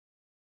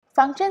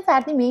Functions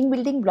are the main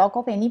building block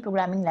of any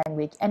programming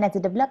language, and as a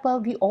developer,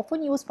 we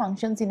often use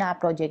functions in our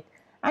project.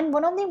 And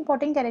one of the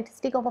important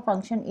characteristics of a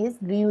function is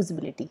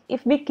reusability.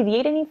 If we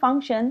create any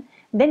function,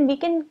 then we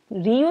can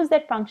reuse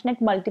that function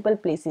at multiple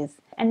places.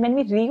 And when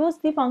we reuse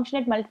the function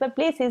at multiple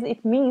places,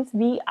 it means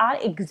we are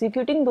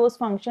executing those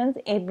functions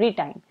every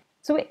time.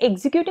 So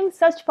executing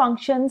such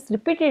functions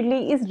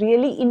repeatedly is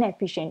really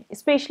inefficient,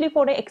 especially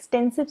for an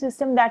extensive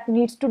system that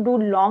needs to do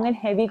long and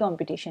heavy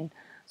computation.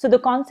 So the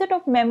concept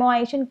of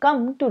memoization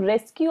comes to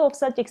rescue of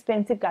such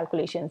expensive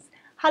calculations.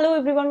 Hello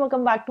everyone,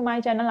 welcome back to my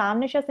channel. I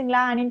am Nisha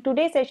Singla, and in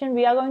today's session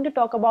we are going to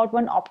talk about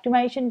one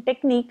optimization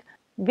technique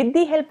with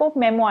the help of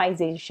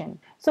memoization.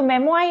 So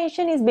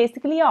memoization is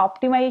basically an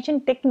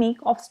optimization technique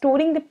of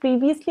storing the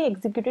previously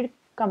executed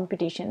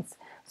computations.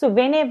 So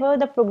whenever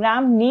the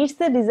program needs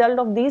the result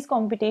of these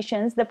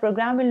computations, the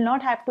program will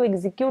not have to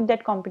execute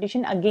that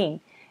computation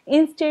again.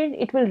 Instead,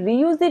 it will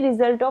reuse the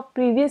result of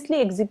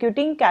previously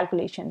executing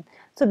calculation.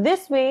 So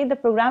this way, the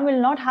program will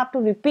not have to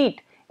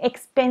repeat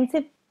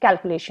expensive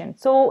calculation.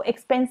 So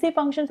expensive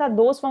functions are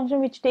those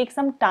functions which take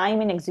some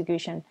time in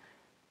execution.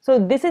 So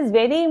this is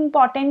very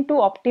important to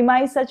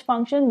optimize such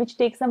function which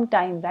take some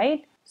time,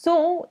 right?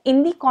 So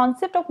in the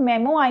concept of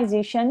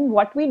memoization,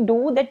 what we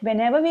do that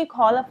whenever we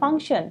call a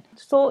function,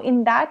 so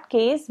in that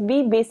case,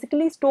 we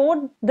basically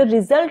store the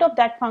result of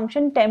that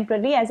function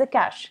temporarily as a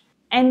cache.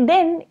 And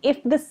then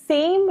if the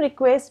same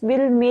request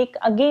will make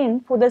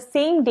again for the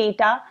same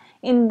data,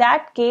 in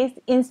that case,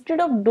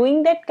 instead of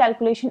doing that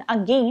calculation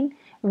again,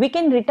 we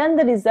can return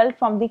the result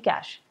from the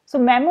cache. So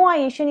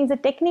memoization is a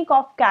technique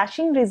of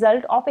caching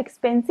result of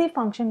expensive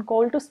function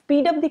call to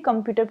speed up the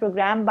computer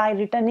program by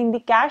returning the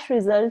cache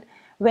result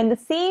when the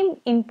same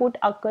input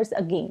occurs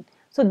again.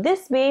 So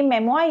this way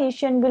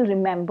memoization will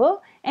remember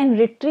and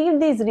retrieve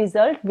these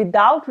results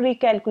without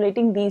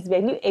recalculating these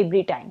values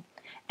every time.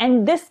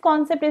 And this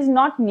concept is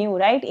not new,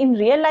 right? In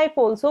real life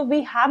also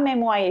we have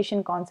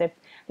memoization concept.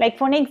 Like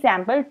for an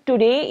example,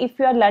 today if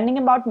you are learning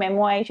about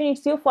memoization,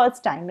 it's your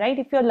first time, right?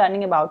 If you are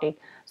learning about it,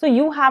 so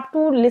you have to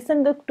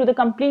listen to the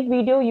complete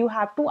video, you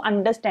have to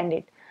understand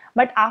it.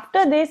 But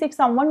after this, if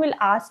someone will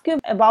ask you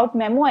about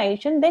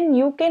memoization, then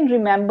you can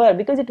remember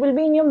because it will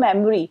be in your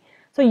memory.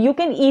 So you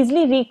can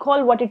easily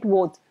recall what it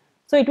was.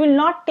 So it will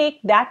not take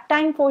that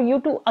time for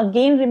you to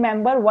again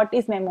remember what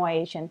is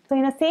memoization. So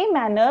in the same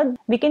manner,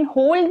 we can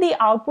hold the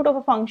output of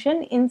a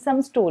function in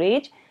some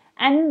storage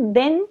and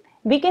then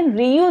we can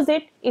reuse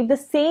it if the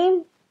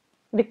same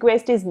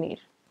request is made.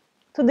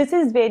 So this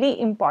is very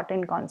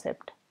important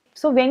concept.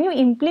 So when you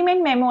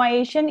implement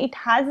memoization, it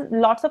has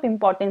lots of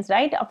importance,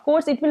 right? Of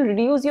course, it will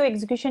reduce your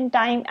execution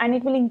time and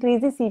it will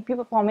increase the CPU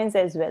performance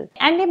as well.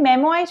 And a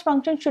memoized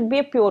function should be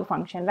a pure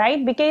function,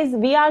 right? Because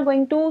we are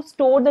going to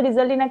store the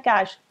result in a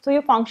cache. So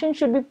your function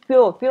should be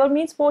pure. Pure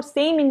means for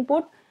same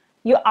input,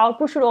 your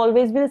output should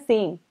always be the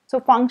same. So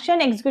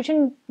function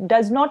execution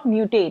does not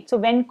mutate. So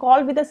when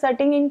called with a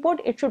certain input,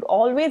 it should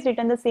always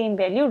return the same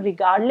value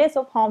regardless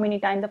of how many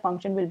times the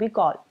function will be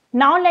called.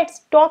 Now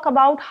let's talk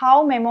about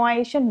how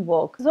memoization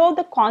works. So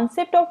the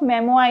concept of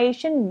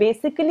memoization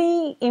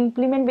basically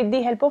implement with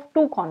the help of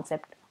two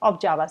concepts of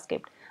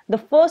JavaScript. The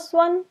first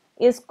one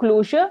is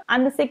closure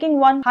and the second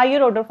one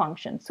higher order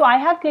function. So I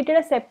have created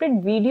a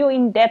separate video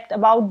in depth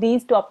about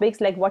these topics,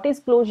 like what is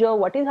closure,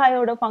 what is higher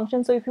order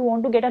function. So if you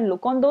want to get a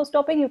look on those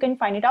topics, you can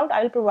find it out.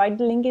 I will provide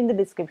the link in the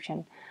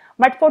description.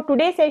 But for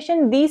today's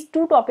session, these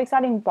two topics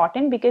are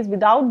important because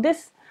without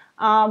this,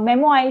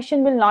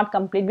 memoization will not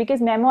complete, because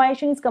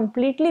memoization is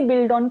completely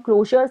built on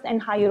closures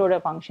and higher order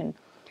function.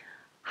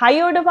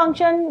 Higher order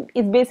function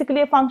is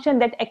basically a function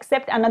that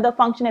accepts another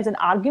function as an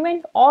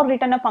argument or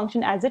return a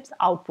function as its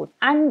output.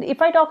 And if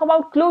I talk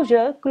about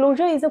closure,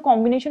 closure is a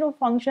combination of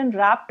function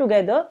wrapped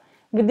together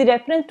with the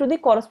reference to the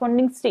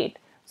corresponding state.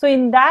 So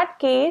in that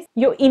case,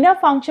 your inner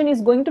function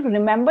is going to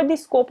remember the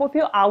scope of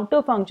your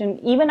outer function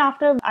even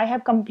after I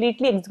have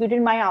completely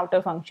executed my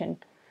outer function.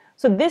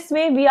 So this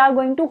way we are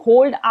going to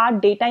hold our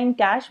data in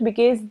cache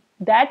because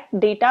that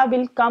data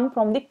will come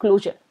from the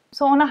closure.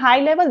 So on a high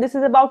level, this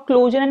is about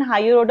closure and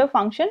higher order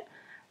function.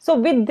 So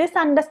with this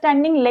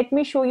understanding, let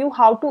me show you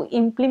how to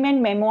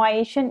implement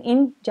memoization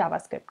in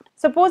JavaScript.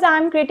 Suppose I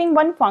am creating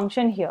one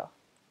function here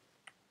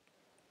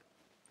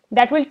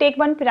that will take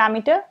one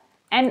parameter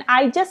and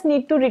I just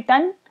need to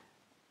return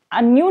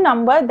a new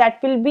number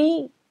that will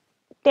be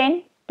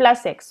 10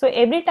 plus x. So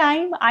every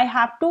time I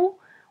have to,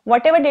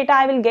 whatever data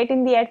I will get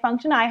in the add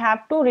function, I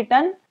have to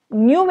return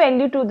new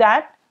value to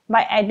that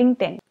by adding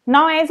 10.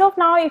 Now as of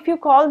now, if you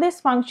call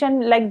this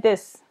function like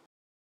this,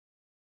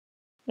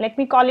 let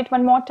me call it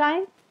one more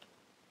time.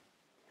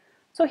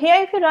 So here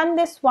if you run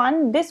this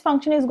one, this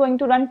function is going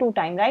to run 2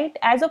 times, right?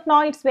 As of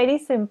now it's very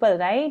simple,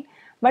 right?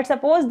 But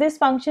suppose this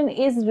function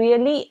is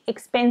really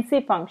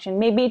expensive function,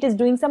 maybe it is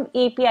doing some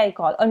API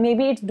call or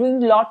maybe it's doing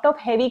lot of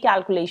heavy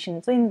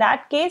calculation. So in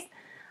that case,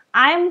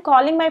 I am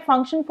calling my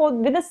function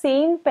with the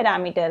same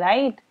parameter,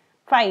 right?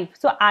 5.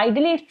 So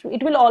ideally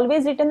it will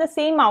always return the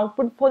same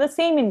output for the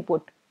same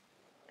input.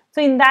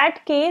 So in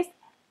that case,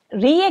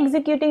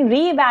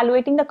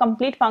 re-evaluating the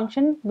complete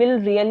function will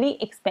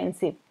really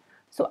expensive.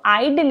 So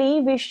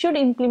ideally, we should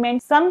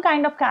implement some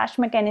kind of cache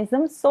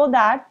mechanism so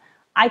that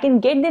I can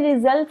get the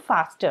result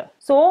faster.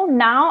 So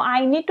now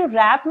I need to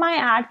wrap my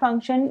add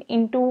function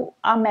into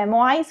a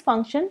memoize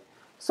function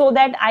so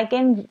that I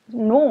can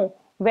know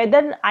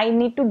whether I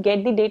need to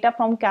get the data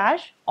from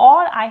cache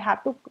or I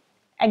have to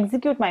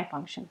execute my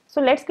function. So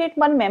let's create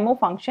one memo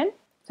function.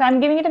 So I'm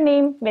giving it a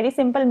name, very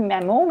simple,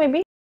 memo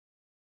maybe.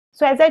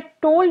 So as I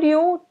told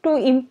you, to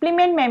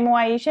implement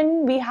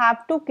memoization, we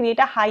have to create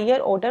a higher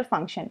order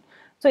function.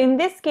 So in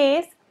this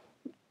case,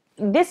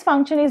 this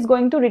function is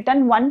going to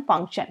return one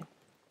function.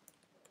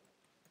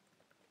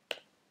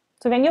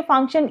 So when your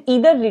function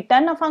either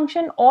return a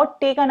function or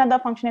take another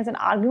function as an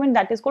argument,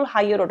 that is called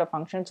higher order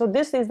function. So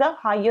this is the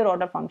higher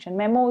order function.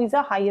 Memo is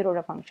a higher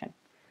order function.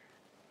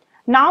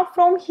 Now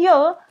from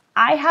here,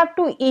 I have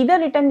to either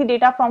return the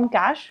data from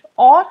cache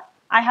or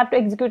I have to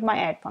execute my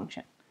add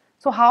function.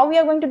 So how we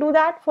are going to do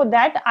that? For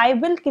that, I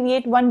will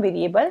create one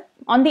variable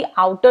on the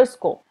outer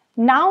scope.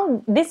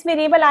 Now this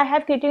variable I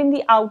have created in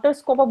the outer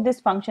scope of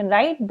this function,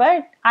 right?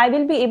 But I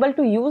will be able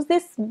to use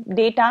this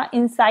data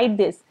inside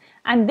this,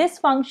 and this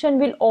function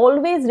will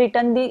always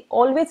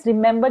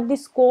remember the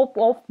scope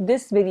of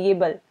this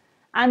variable,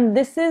 and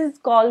this is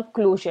called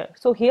closure.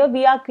 So here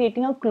we are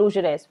creating a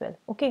closure as well.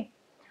 Okay.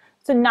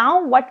 So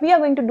now what we are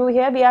going to do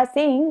here, we are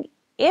saying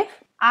if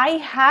I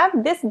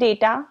have this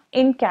data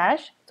in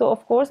cache, so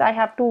of course I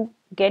have to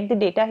get the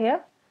data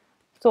here.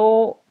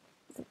 So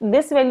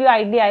this value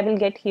ideally I will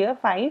get here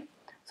 5.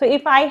 So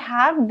if I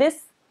have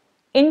this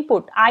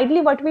input,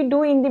 ideally what we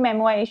do in the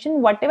memoization,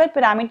 whatever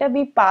parameter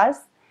we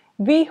pass,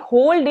 we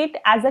hold it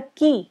as a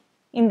key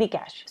in the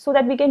cache so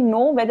that we can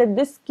know whether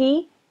this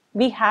key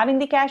we have in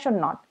the cache or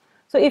not.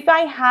 So if I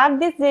have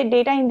this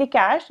data in the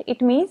cache,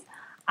 it means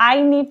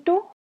I need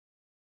to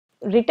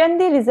return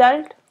the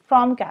result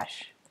from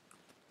cache,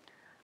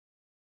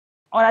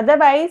 or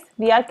otherwise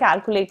we are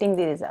calculating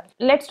the result.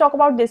 Let's talk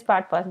about this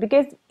part first,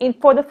 because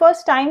for the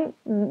first time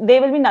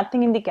there will be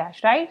nothing in the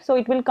cache, right? So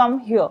it will come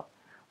here.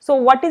 So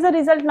what is the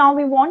result now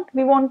we want?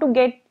 We want to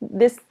get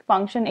this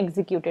function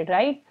executed,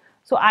 right?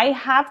 So I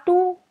have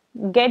to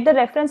get the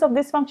reference of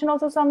this function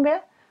also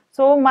somewhere.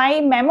 So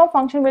my memo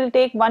function will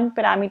take one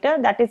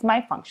parameter, that is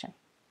my function.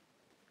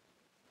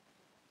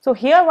 So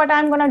here what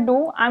I'm going to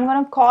do, I'm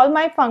going to call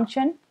my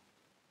function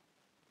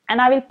and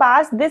I will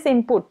pass this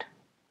input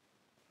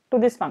to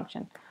this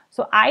function.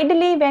 So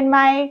ideally when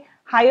my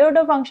higher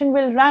order function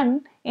will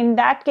run, in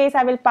that case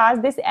I will pass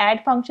this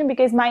add function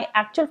because my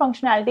actual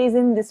functionality is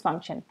in this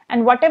function,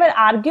 and whatever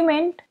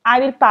argument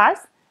I will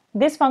pass,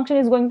 this function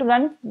is going to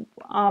run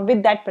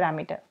with that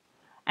parameter,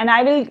 and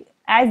I will,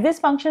 as this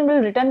function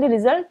will return the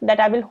result, that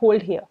I will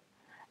hold here.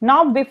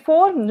 Now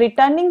before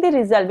returning the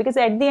result, because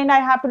at the end I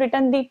have to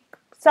return the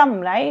sum,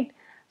 right?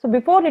 So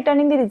before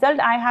returning the result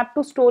I have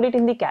to store it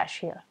in the cache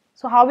here.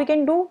 So how we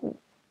can do?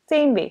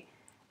 Same way,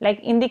 like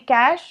in the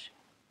cache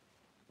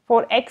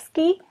for X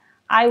key,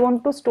 I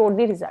want to store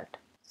the result.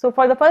 So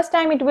for the first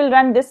time it will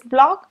run this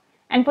block,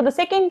 and for the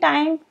second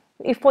time,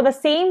 if for the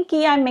same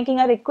key I'm making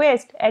a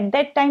request, at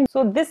that time,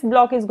 so this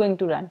block is going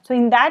to run. So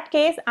in that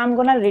case, I'm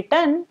gonna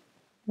return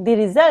the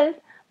result,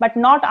 but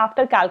not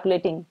after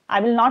calculating. I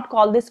will not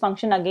call this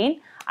function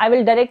again. I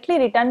will directly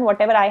return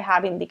whatever I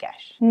have in the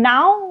cache.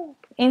 Now,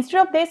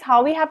 instead of this,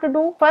 how we have to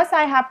do? First,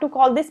 I have to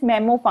call this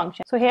memo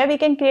function. So here we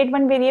can create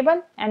one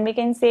variable and we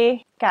can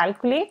say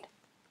calculate.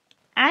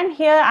 And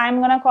here I am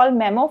going to call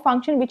memo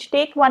function, which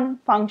take one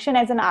function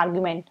as an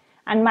argument.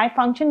 And my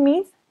function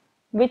means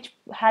which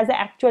has the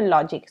actual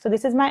logic. So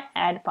this is my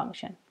add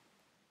function.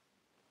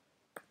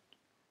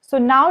 So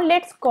now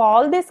let's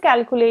call this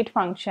calculate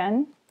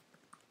function.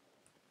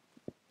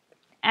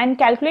 And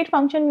calculate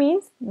function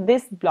means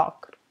this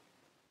block.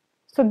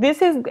 So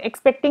this is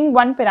expecting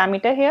one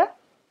parameter here.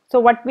 So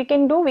what we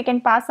can do, we can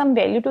pass some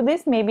value to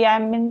this. Maybe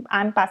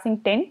I'm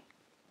passing 10.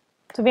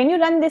 So when you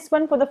run this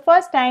one for the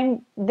first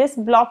time, this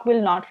block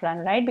will not run,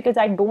 right? Because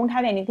I don't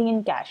have anything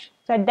in cache.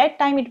 So at that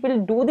time, it will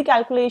do the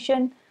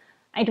calculation.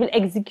 It will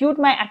execute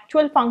my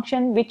actual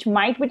function, which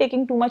might be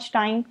taking too much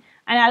time,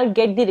 and I'll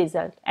get the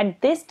result. At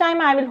this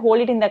time, I will hold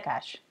it in the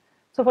cache.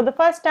 So for the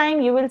first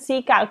time, you will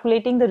see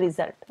calculating the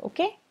result,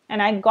 okay?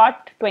 And I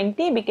got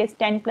 20 because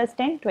 10 plus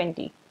 10,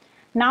 20.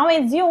 Now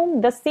assume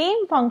the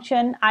same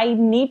function I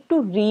need to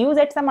reuse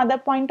at some other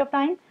point of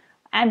time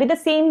and with the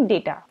same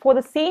data. For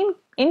the same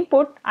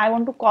input, I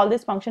want to call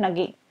this function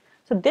again.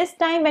 So this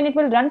time when it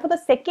will run for the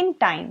second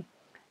time,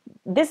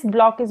 this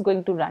block is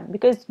going to run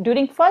because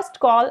during first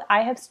call,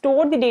 I have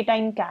stored the data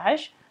in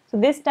cache. So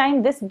this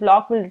time this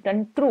block will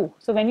return true.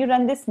 So when you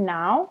run this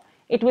now,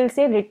 it will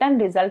say return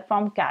result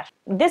from cache.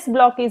 This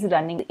block is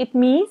running. It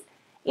means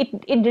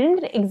it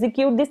didn't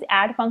execute this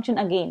add function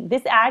again.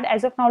 This add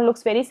as of now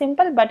looks very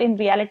simple, but in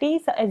reality,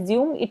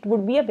 assume it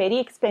would be a very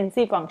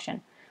expensive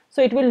function.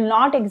 So it will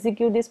not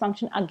execute this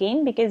function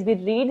again because we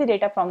read the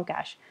data from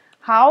cache.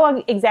 How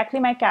exactly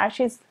my cache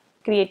is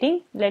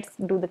creating? Let's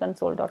do the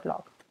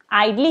console.log.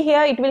 Ideally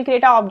here it will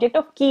create an object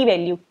of key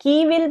value.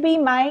 Key will be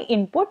my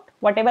input,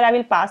 whatever I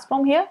will pass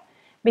from here,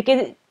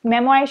 because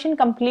memoization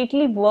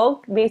completely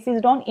worked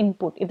based on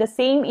input. If the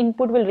same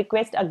input will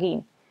request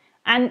again,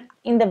 and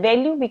in the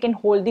value we can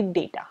hold the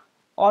data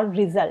or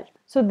result.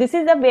 So this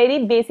is a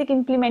very basic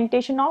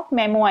implementation of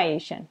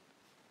memoization.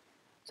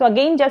 So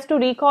again, just to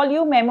recall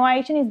you,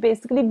 memoization is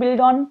basically built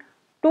on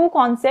two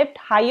concepts,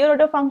 higher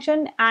order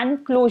function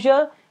and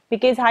closure,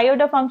 because higher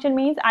order function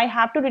means I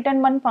have to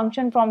return one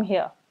function from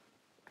here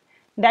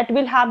that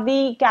will have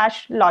the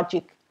cache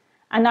logic.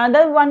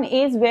 Another one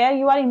is where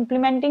you are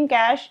implementing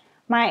cache,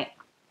 my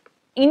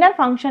inner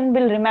function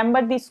will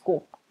remember the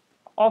scope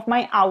of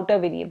my outer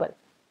variable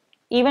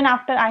even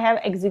after I have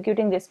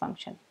executing this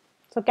function.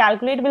 So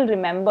calculate will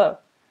remember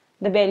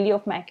the value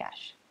of my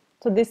cache.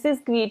 So this is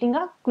creating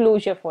a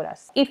closure for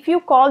us. If you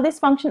call this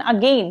function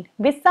again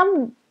with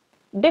some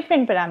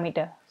different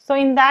parameter, so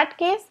in that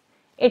case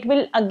it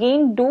will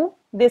again do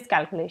this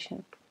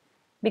calculation,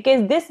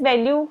 because this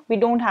value we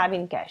don't have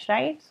in cache,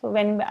 right? So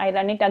when I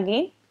run it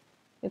again,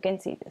 you can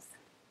see this.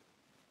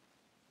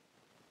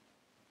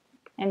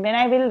 And when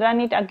I will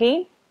run it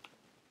again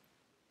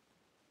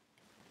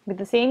with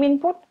the same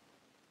input,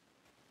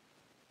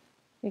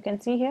 you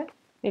can see here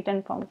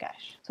return from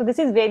cache. So this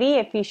is very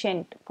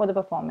efficient for the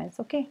performance.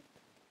 Okay.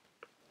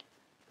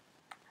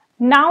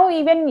 Now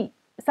even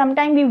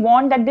sometimes we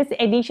want that this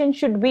addition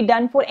should be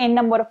done for n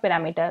number of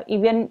parameter.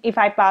 Even if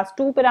I pass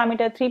 2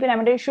 parameter, 3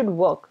 parameter, it should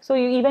work. So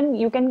you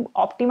can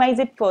optimize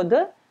it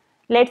further.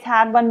 Let's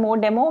have one more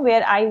demo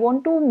where I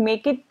want to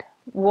make it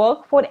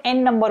work for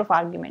n number of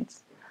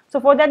arguments. So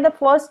for that, the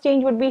first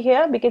change would be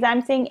here, because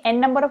I'm saying n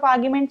number of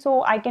arguments,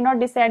 so I cannot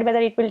decide whether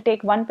it will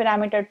take 1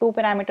 parameter, 2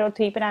 parameter or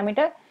 3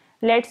 parameter.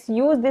 Let's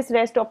use this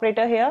rest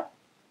operator here.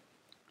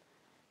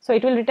 So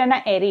it will return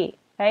an array,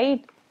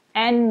 right?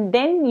 And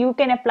then you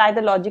can apply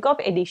the logic of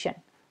addition.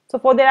 So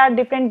for there are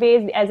different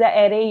ways. As an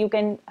array, you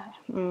can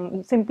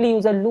simply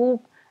use a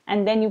loop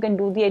and then you can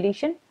do the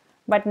addition.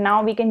 But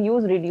now we can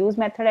use reduce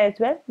method as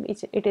well,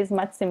 which it is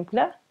much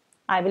simpler.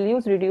 I will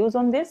use reduce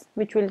on this,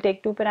 which will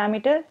take 2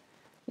 parameter,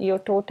 your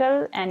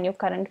total and your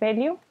current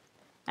value.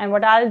 And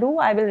what I'll do,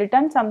 I will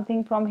return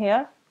something from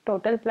here,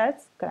 total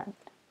plus current.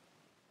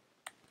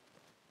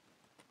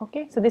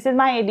 Okay, so this is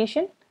my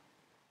addition.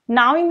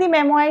 Now in the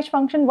memoize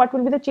function, what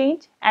will be the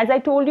change? As I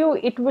told you,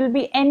 it will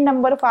be n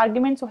number of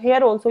arguments. So here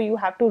also you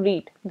have to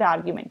read the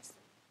arguments.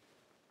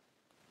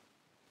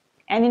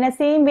 And in the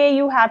same way,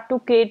 you have to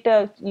create,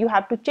 you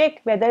have to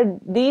check whether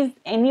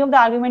any of the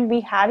argument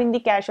we have in the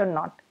cache or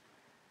not.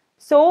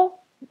 So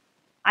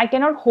I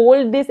cannot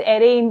hold this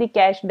array in the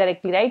cache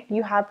directly, right?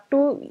 You have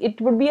to,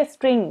 it would be a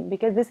string,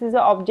 because this is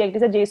an object,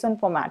 it's a JSON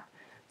format.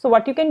 So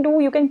what you can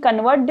do, you can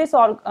convert this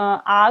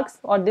args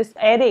or this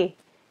array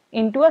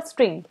into a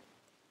string,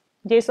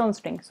 JSON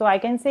string. So I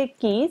can say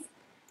keys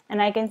and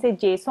I can say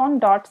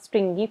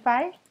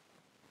JSON.stringify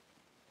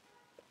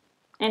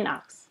and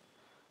args.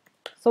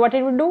 So what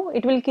it will do,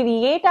 it will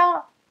create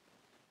a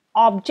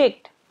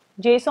object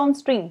JSON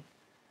string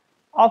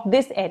of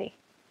this array.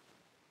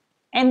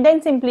 And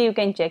then simply you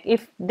can check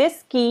if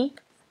this key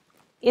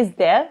is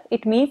there,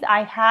 it means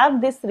I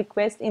have this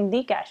request in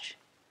the cache.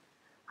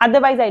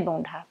 Otherwise I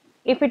don't have.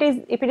 If it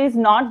is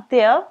not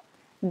there,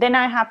 then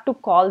I have to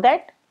call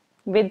that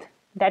with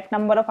that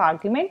number of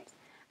arguments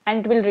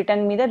and it will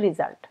return me the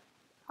result.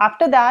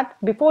 After that,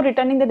 before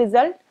returning the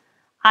result,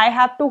 I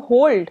have to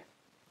hold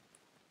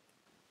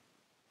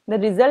the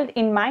result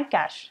in my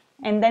cache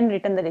and then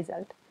return the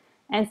result.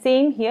 And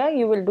same here,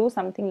 you will do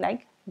something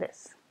like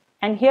this.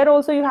 And here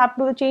also you have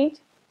to do the change.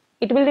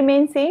 It will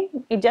remain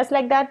same. It's just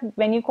like that.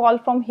 When you call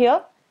from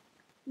here,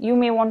 you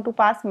may want to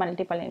pass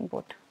multiple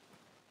input.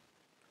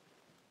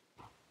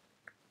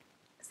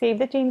 Save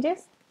the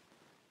changes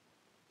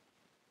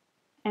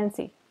and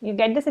see. You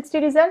get the 60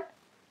 result,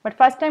 but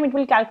first time it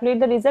will calculate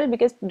the result,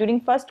 because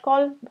during first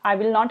call I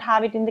will not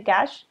have it in the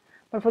cache,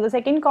 but for the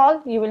second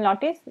call you will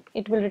notice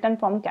it will return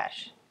from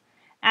cache.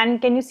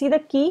 And can you see the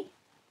key?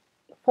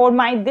 For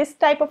my this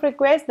type of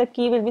request, the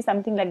key will be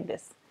something like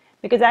this,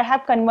 because I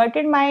have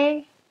converted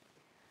my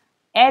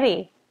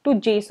array to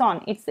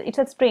JSON. It's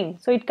a string,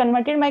 so it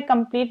converted my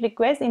complete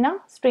request in a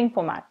string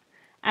format,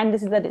 and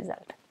this is the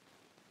result.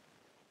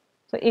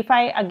 So if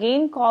I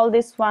again call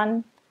this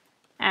one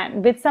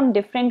and with some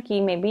different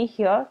key, maybe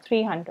here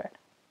 300.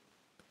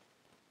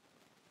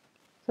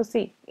 So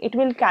see, it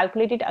will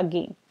calculate it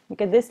again,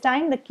 because this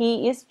time the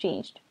key is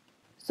changed.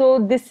 So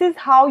this is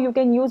how you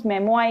can use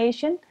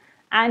memoization.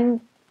 And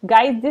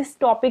guys, this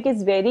topic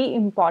is very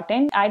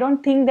important. I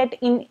don't think that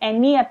in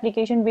any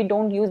application we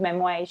don't use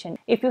memoization.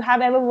 If you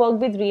have ever worked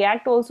with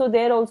React also,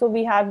 there also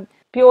we have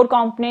pure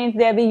components,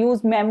 there we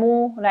use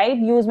memo, right?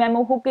 Use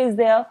memo hook is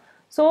there.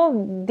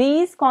 So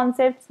these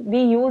concepts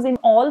we use in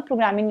all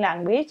programming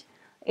language.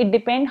 It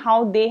depends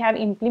how they have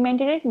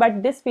implemented it,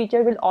 but this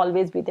feature will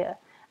always be there.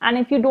 And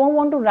if you don't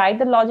want to write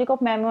the logic of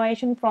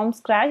memoization from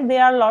scratch,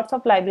 there are lots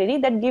of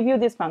libraries that give you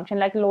this function,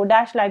 like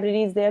Lodash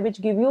library is there,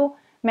 which give you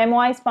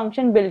memoize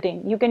function built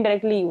in. You can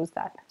directly use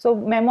that. So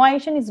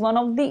memoization is one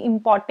of the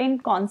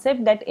important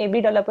concepts that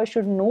every developer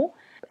should know,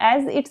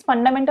 as its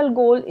fundamental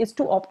goal is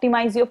to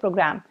optimize your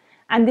program.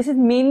 And this is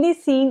mainly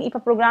seen if a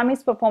program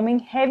is performing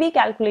heavy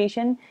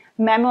calculation.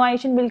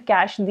 Memoization will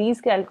cache these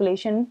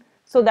calculations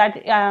so that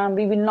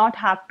we will not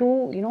have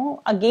to,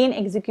 again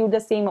execute the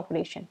same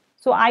operation.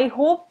 So I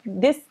hope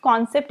this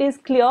concept is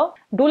clear.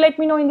 Do let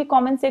me know in the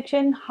comment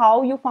section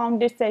how you found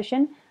this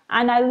session,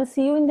 and I will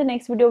see you in the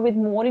next video with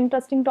more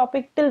interesting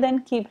topic. Till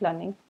then, keep learning.